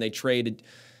there, then they traded,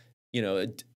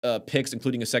 picks,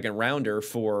 including a second rounder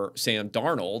for Sam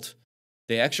Darnold.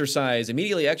 They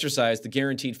immediately exercise the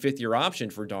guaranteed 5th-year option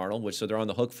for Darnold, which so they're on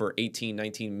the hook for 18,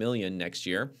 19 million next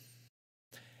year.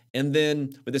 And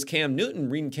then with this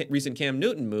recent Cam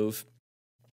Newton move,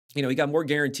 he got more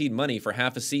guaranteed money for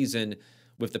half a season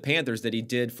with the Panthers that he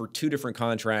did for 2 different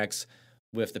contracts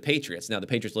with the Patriots. Now, the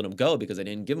Patriots let him go because they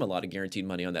didn't give him a lot of guaranteed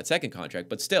money on that second contract,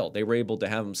 but still, they were able to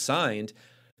have him signed,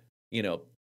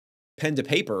 pen to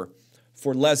paper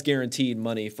for less guaranteed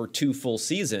money for 2 full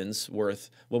seasons worth,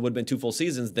 what would have been 2 full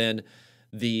seasons, than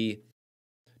the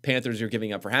Panthers are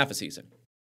giving up for half a season.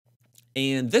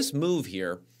 And this move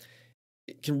here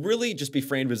can really just be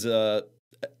framed as,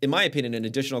 in my opinion, an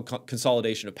additional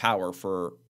consolidation of power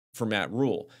for Matt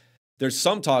Rule. There's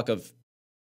some talk of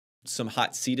some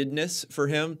hot-seatedness for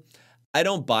him. I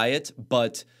don't buy it,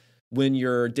 but when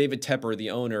you're David Tepper,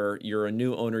 the owner, you're a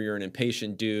new owner, you're an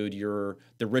impatient dude, you're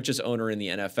the richest owner in the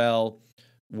NFL,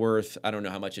 worth, I don't know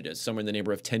how much it is, somewhere in the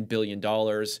neighborhood of $10 billion,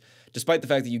 despite the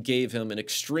fact that you gave him an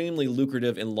extremely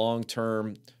lucrative and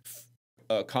long-term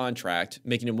contract,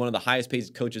 making him one of the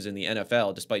highest-paid coaches in the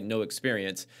NFL, despite no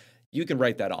experience. You can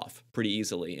write that off pretty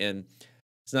easily, and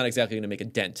it's not exactly going to make a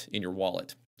dent in your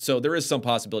wallet. So there is some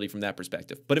possibility from that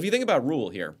perspective. But if you think about Rule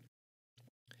here,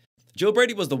 Joe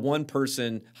Brady was the one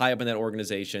person high up in that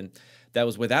organization that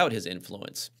was without his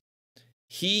influence.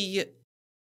 He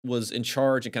was in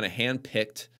charge and kind of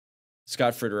handpicked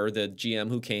Scott Fitterer, the GM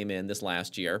who came in this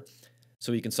last year.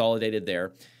 So he consolidated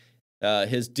there.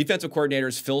 His defensive coordinator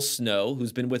is Phil Snow,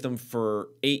 who's been with him for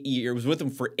 8 years. Was with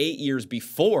him for 8 years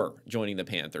before joining the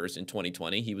Panthers in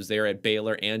 2020. He was there at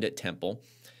Baylor and at Temple.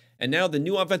 And now the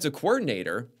new offensive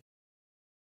coordinator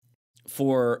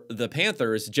for the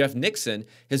Panthers, Jeff Nixon,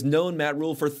 has known Matt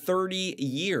Rule for 30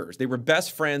 years. They were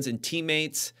best friends and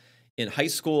teammates in high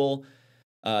school.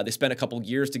 They spent a couple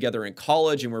years together in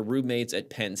college and were roommates at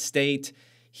Penn State.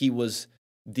 He was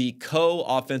the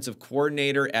co-offensive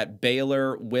coordinator at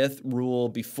Baylor with Rule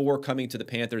before coming to the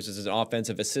Panthers as an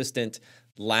offensive assistant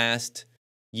last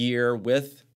year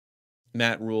with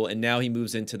Matt Rule, and now he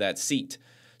moves into that seat.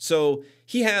 So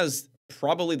he has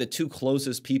probably the 2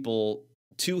 closest people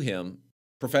to him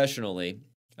professionally.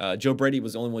 Joe Brady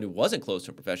was the only one who wasn't close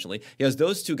to him professionally. He has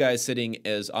those 2 guys sitting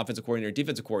as offensive coordinator,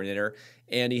 defensive coordinator,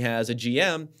 and he has a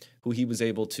GM who he was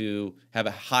able to have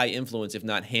a high influence, if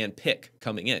not handpick,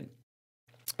 coming in.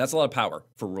 That's a lot of power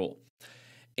for Rule.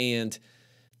 And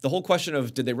the whole question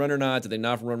of did they run or not, did they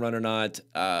not run or not,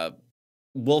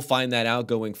 we'll find that out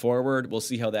going forward. We'll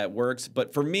see how that works.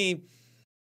 But for me,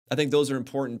 I think those are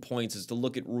important points, is to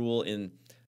look at Rule in,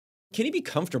 can he be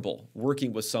comfortable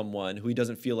working with someone who he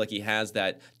doesn't feel like he has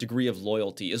that degree of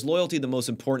loyalty? Is loyalty the most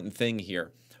important thing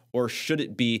here? Or should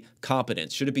it be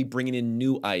competence? Should it be bringing in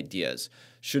new ideas?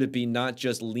 Should it be not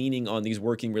just leaning on these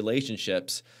working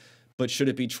relationships, but should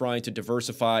it be trying to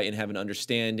diversify and have an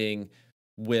understanding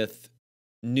with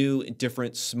new,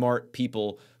 different, smart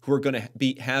people who are going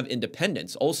to have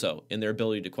independence also in their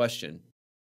ability to question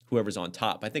whoever's on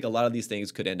top? I think a lot of these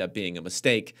things could end up being a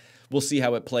mistake. We'll see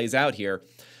how it plays out here.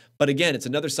 But again, it's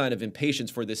another sign of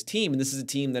impatience for this team, and this is a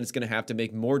team that is going to have to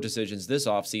make more decisions this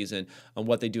offseason on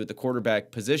what they do at the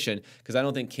quarterback position, because I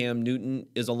don't think Cam Newton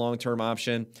is a long-term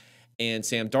option, and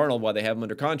Sam Darnold, while they have him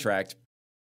under contract,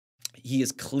 he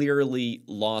has clearly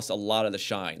lost a lot of the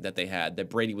shine that they had, that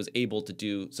Brady was able to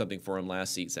do something for him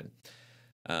last season.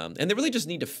 And they really just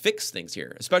need to fix things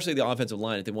here, especially the offensive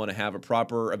line, if they want to have a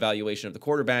proper evaluation of the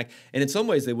quarterback. And in some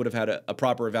ways, they would have had a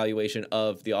proper evaluation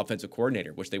of the offensive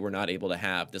coordinator, which they were not able to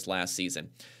have this last season.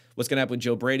 What's going to happen with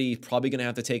Joe Brady? Probably going to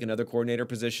have to take another coordinator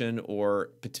position or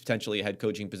potentially a head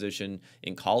coaching position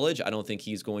in college. I don't think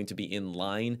he's going to be in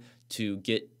line to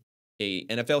get a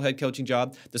NFL head coaching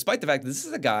job, despite the fact that this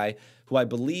is a guy who I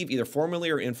believe either formally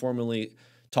or informally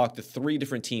talked to 3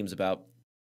 different teams about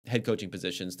head coaching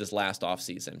positions this last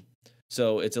offseason.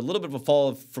 So it's a little bit of a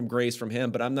fall from grace from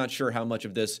him, but I'm not sure how much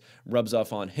of this rubs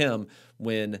off on him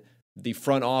when the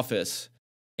front office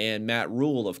and Matt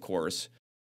Rule, of course,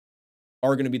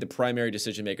 are going to be the primary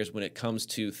decision makers when it comes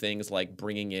to things like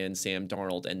bringing in Sam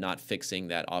Darnold and not fixing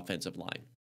that offensive line.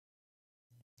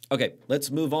 Okay,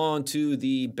 let's move on to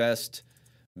the best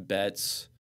bets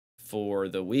for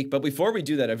the week. But before we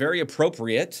do that, a very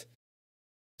appropriate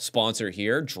sponsor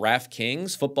here,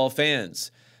 DraftKings. Football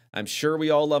fans, I'm sure we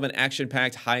all love an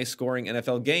action-packed, high-scoring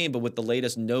NFL game, but with the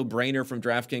latest no-brainer from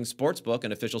DraftKings Sportsbook,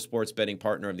 an official sports betting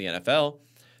partner of the NFL,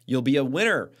 you'll be a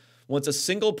winner. Once a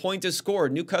single point is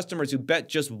scored, new customers who bet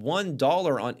just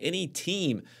 $1 on any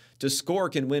team to score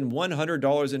can win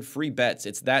 $100 in free bets.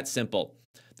 It's that simple.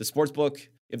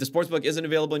 If the Sportsbook isn't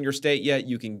available in your state yet,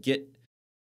 you can get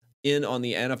in on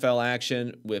the NFL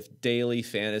action with daily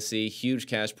fantasy, huge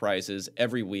cash prizes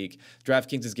every week.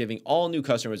 DraftKings is giving all new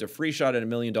customers a free shot at $1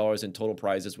 million in total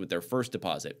prizes with their first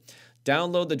deposit.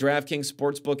 Download the DraftKings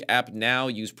Sportsbook app now.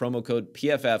 Use promo code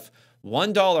PFF.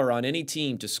 $1 on any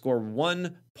team to score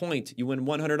 1 point. You win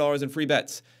 $100 in free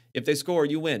bets. If they score,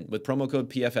 you win with promo code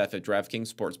PFF at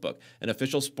DraftKings Sportsbook, an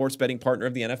official sports betting partner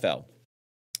of the NFL.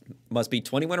 Must be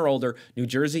 21 or older, New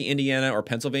Jersey, Indiana, or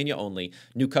Pennsylvania only,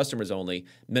 new customers only,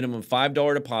 minimum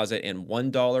 $5 deposit and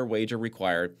 $1 wager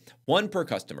required, one per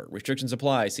customer. Restrictions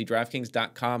apply. See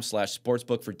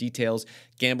DraftKings.com/sportsbook for details.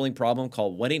 Gambling problem,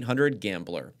 call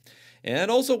 1-800-GAMBLER.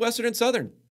 And also Western and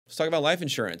Southern. Let's talk about life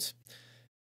insurance.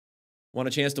 Want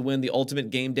a chance to win the ultimate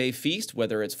game day feast?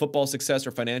 Whether it's football success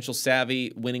or financial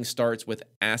savvy, winning starts with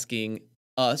asking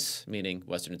us, meaning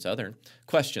Western and Southern,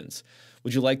 questions.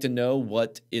 Would you like to know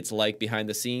what it's like behind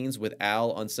the scenes with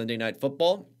Al on Sunday Night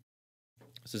Football?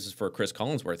 This is for Chris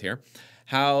Collinsworth here.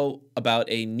 How about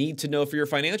a need to know for your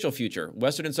financial future?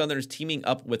 Western and Southern is teaming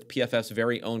up with PFF's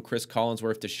very own Chris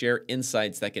Collinsworth to share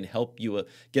insights that can help you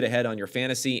get ahead on your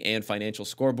fantasy and financial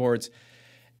scoreboards.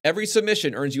 Every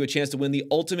submission earns you a chance to win the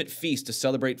ultimate feast to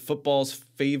celebrate football's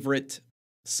favorite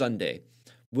Sunday.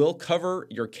 We'll cover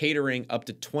your catering up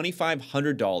to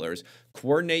 $2,500,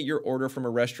 coordinate your order from a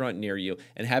restaurant near you,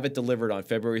 and have it delivered on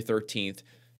February 13th,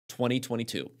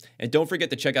 2022. And don't forget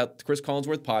to check out the Chris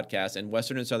Collinsworth podcast and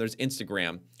Western and Southern's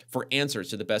Instagram for answers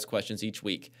to the best questions each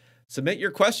week. Submit your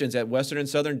questions at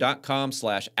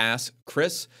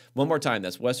westernsouthern.com/askchris. One more time,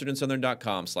 that's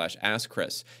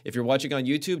westernsouthern.com/askchris. If you're watching on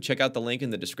YouTube, check out the link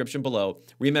in the description below.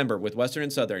 Remember, with Western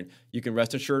and Southern, you can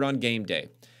rest assured on game day.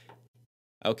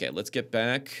 Okay, let's get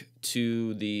back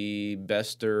to the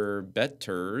bester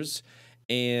betters.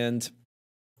 And,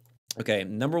 okay,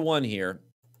 number one here.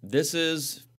 This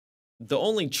is the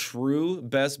only true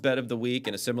best bet of the week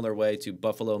in a similar way to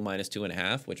Buffalo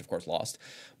 -2.5, which of course lost,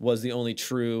 was the only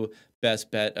true best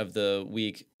bet of the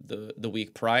week, the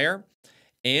week prior.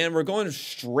 And we're going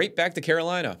straight back to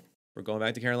Carolina. We're going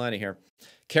back to Carolina here.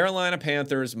 Carolina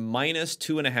Panthers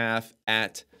 -2.5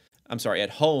 at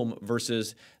home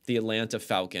versus the Atlanta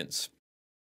Falcons.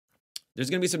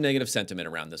 There's going to be some negative sentiment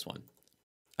around this one.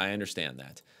 I understand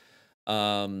that.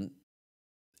 And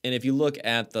if you look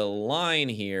at the line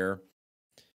here,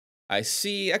 I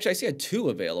see a 2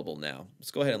 available now. Let's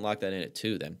go ahead and lock that in at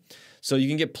 2 then. So you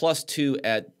can get -2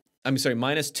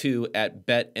 at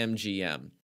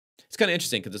BetMGM. It's kind of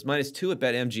interesting because it's -2 at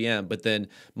BetMGM, but then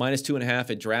 -2.5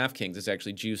 at DraftKings is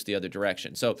actually juiced the other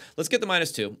direction. So let's get the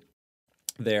 -2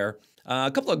 there.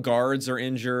 A couple of guards are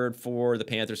injured for the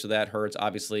Panthers, so that hurts.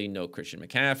 Obviously, no Christian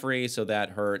McCaffrey, so that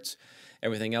hurts.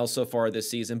 Everything else so far this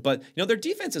season. But, their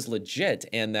defense is legit,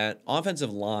 and that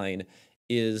offensive line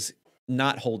is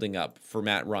not holding up for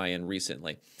Matt Ryan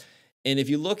recently. And if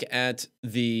you look at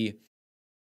the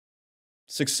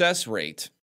success rate,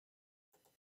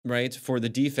 right, for the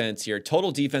defense here,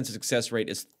 total defensive success rate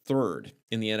is 3rd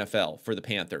in the NFL for the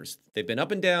Panthers. They've been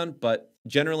up and down, but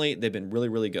generally they've been really,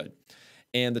 really good.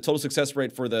 And the total success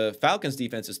rate for the Falcons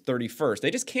defense is 31st.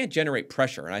 They just can't generate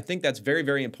pressure. And I think that's very,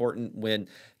 very important when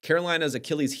Carolina's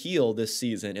Achilles heel this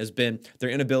season has been their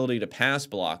inability to pass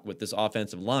block with this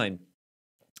offensive line.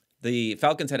 The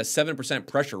Falcons had a 7%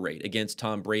 pressure rate against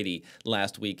Tom Brady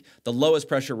last week, the lowest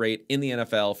pressure rate in the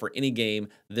NFL for any game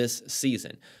this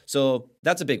season. So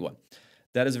that's a big one.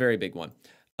 That is a very big one.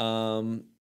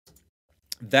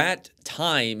 That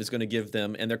time is going to give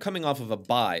them, and they're coming off of a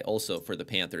bye also for the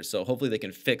Panthers, so hopefully they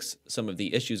can fix some of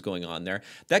the issues going on there.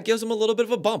 That gives them a little bit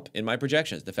of a bump in my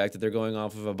projections, the fact that they're going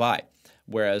off of a bye,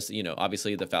 whereas,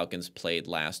 obviously the Falcons played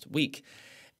last week.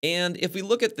 And if we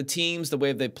look at the teams, the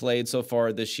way they've played so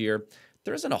far this year,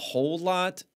 there isn't a whole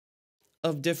lot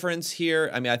of difference here.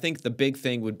 I mean, I think the big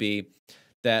thing would be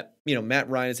that, Matt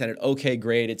Ryan has had an okay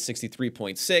grade at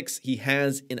 63.6. He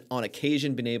has, on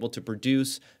occasion, been able to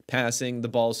produce passing the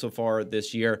ball so far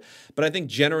this year. But I think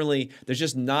generally there's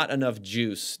just not enough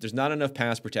juice. There's not enough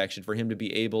pass protection for him to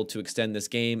be able to extend this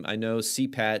game. I know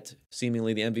CPAT,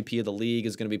 seemingly the MVP of the league,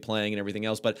 is going to be playing and everything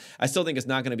else, but I still think it's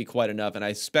not going to be quite enough. And I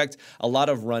expect a lot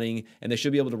of running, and they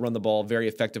should be able to run the ball very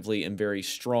effectively and very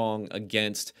strong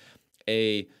against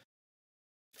a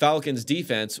Falcons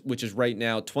defense, which is right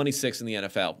now 26th in the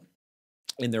NFL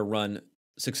in their run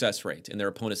success rate, in their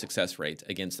opponent success rate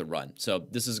against the run. So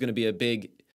this is going to be a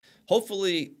big,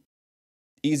 hopefully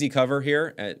easy cover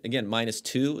here. Again,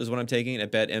 -2 is what I'm taking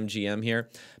at BetMGM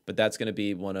here, but that's going to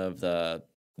be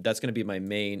that's going to be my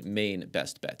main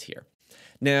best bet here.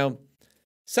 Now,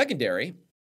 secondary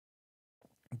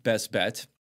best bet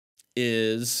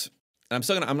is, I'm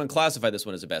going to classify this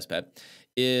one as a best bet,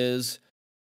 is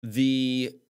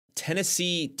the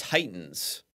Tennessee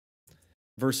Titans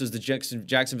versus the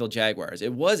Jacksonville Jaguars.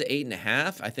 It was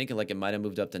 8.5. I think it might have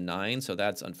moved up to 9, so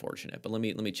that's unfortunate. But let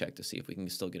me check to see if we can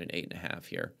still get an 8.5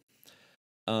 here.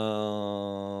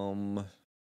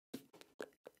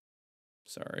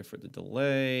 Sorry for the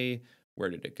delay. Where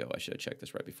did it go? I should have checked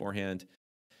this right beforehand.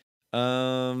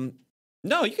 No,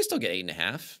 you can still get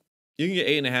 8.5. You can get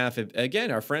 8.5.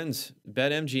 Again, our friends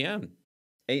BetMGM,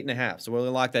 8.5. So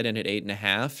we'll lock that in at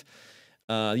 8.5.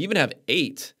 You even have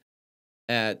 8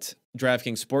 at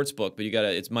DraftKings Sportsbook, but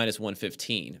it's minus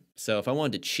 115. So if I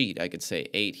wanted to cheat, I could say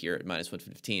 8 here at minus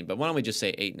 115. But why don't we just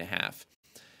say 8.5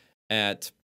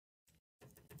 at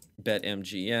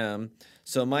BetMGM?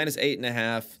 So minus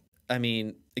 8.5. I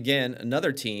mean, again,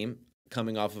 another team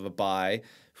coming off of a bye.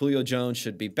 Julio Jones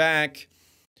should be back.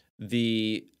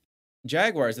 The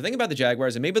Jaguars, the thing about the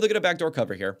Jaguars, and maybe they'll get a backdoor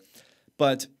cover here,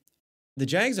 but the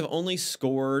Jags have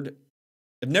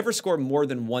never scored more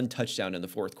than 1 touchdown in the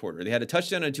fourth quarter. They had a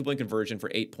touchdown and a 2-point conversion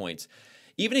for 8 points.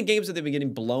 Even in games that they've been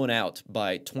getting blown out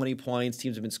by 20 points,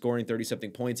 teams have been scoring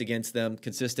 30-something points against them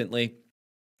consistently.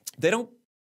 They don't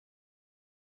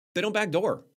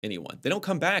backdoor anyone. They don't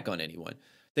come back on anyone.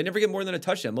 They never get more than a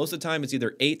touchdown. Most of the time, it's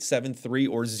either 8, 7, 3,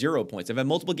 or 0 points. They've had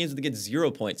multiple games that they get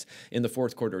 0 points in the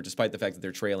fourth quarter, despite the fact that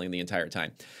they're trailing the entire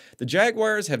time. The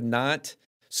Jaguars have not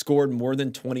scored more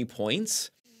than 20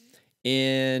 points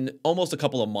in almost a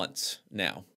couple of months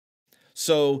now.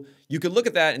 So you could look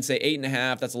at that and say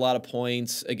 8.5, that's a lot of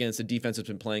points against a defense that's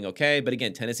been playing okay. But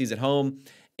again, Tennessee's at home.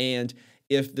 And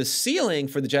if the ceiling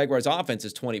for the Jaguars offense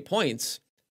is 20 points,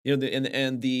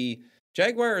 the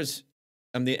Jaguars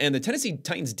and the Tennessee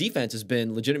Titans defense has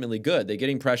been legitimately good. They're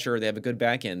getting pressure. They have a good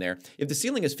back end there. If the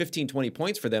ceiling is 15, 20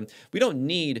 points for them, we don't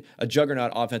need a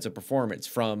juggernaut offensive performance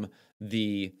from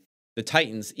the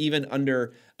Titans, even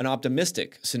under an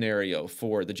optimistic scenario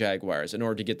for the Jaguars in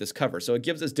order to get this cover. So it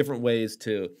gives us different ways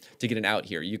to get an out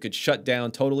here. You could shut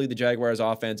down totally the Jaguars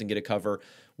offense and get a cover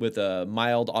with a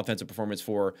mild offensive performance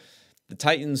for the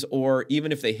Titans, or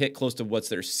even if they hit close to what's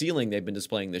their ceiling they've been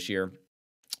displaying this year,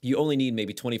 you only need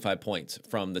maybe 25 points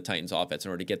from the Titans offense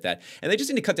in order to get that. And they just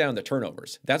need to cut down on the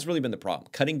turnovers. That's really been the problem,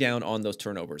 cutting down on those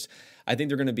turnovers. I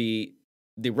think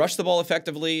they rushed the ball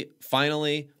effectively,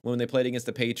 finally, when they played against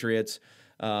the Patriots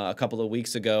a couple of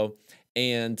weeks ago.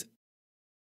 And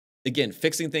again,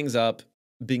 fixing things up,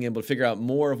 being able to figure out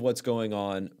more of what's going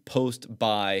on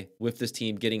post-bye with this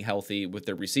team, getting healthy with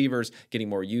their receivers, getting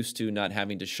more used to not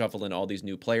having to shuffle in all these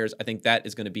new players. I think that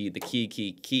is going to be the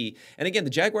key. And again,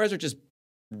 the Jaguars are just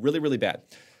really, really bad.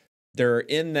 They're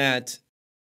in that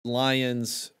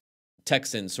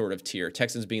Lions-Texans sort of tier.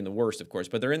 Texans being the worst, of course,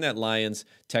 but they're in that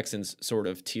Lions-Texans sort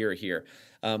of tier here.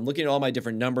 Looking at all my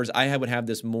different numbers, I would have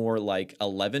this more like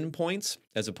 11 points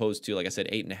as opposed to, like I said,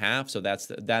 8.5. So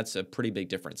that's a pretty big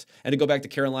difference. And to go back to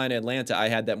Carolina, Atlanta, I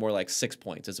had that more like 6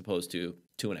 points as opposed to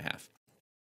 2.5.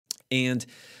 And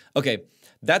okay,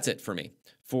 that's it for me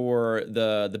for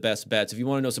the best bets. If you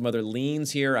want to know some other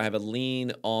leans here, I have a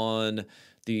lean on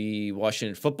the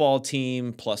Washington football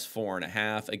team plus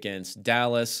 4.5 against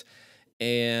Dallas.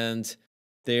 And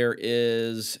there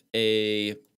is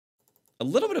a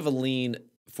little bit of a lean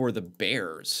for the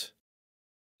Bears.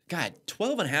 God,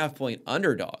 12.5 point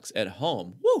underdogs at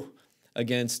home. Woo!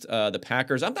 Against the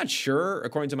Packers. I'm not sure,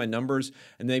 according to my numbers,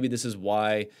 and maybe this is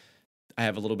why I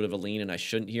have a little bit of a lean and I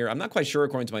shouldn't here. I'm not quite sure,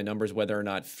 according to my numbers, whether or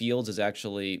not Fields is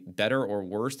actually better or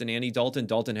worse than Andy Dalton.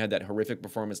 Dalton had that horrific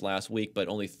performance last week, but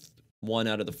only 1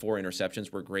 out of the 4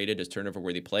 interceptions were graded as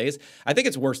turnover-worthy plays. I think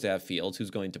it's worse to have Fields,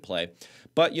 who's going to play,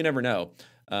 but you never know.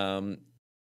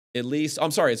 At least,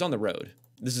 I'm sorry, it's on the road.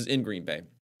 This is in Green Bay,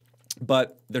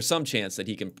 but there's some chance that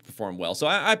he can perform well. So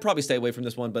I'd probably stay away from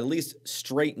this one, but at least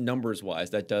straight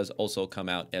numbers-wise, that does also come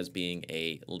out as being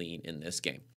a lean in this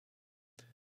game.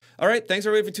 All right, thanks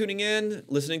everybody for tuning in,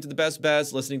 listening to the best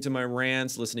bets, listening to my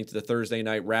rants, listening to the Thursday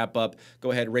night wrap-up.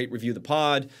 Go ahead, rate, review the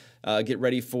pod. Get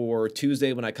ready for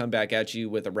Tuesday when I come back at you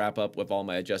with a wrap-up with all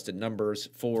my adjusted numbers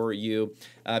for you.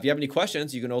 If you have any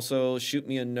questions, you can also shoot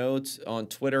me a note on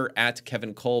Twitter at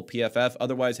Kevin Cole PFF.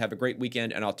 Otherwise, have a great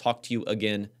weekend, and I'll talk to you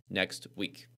again next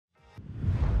week.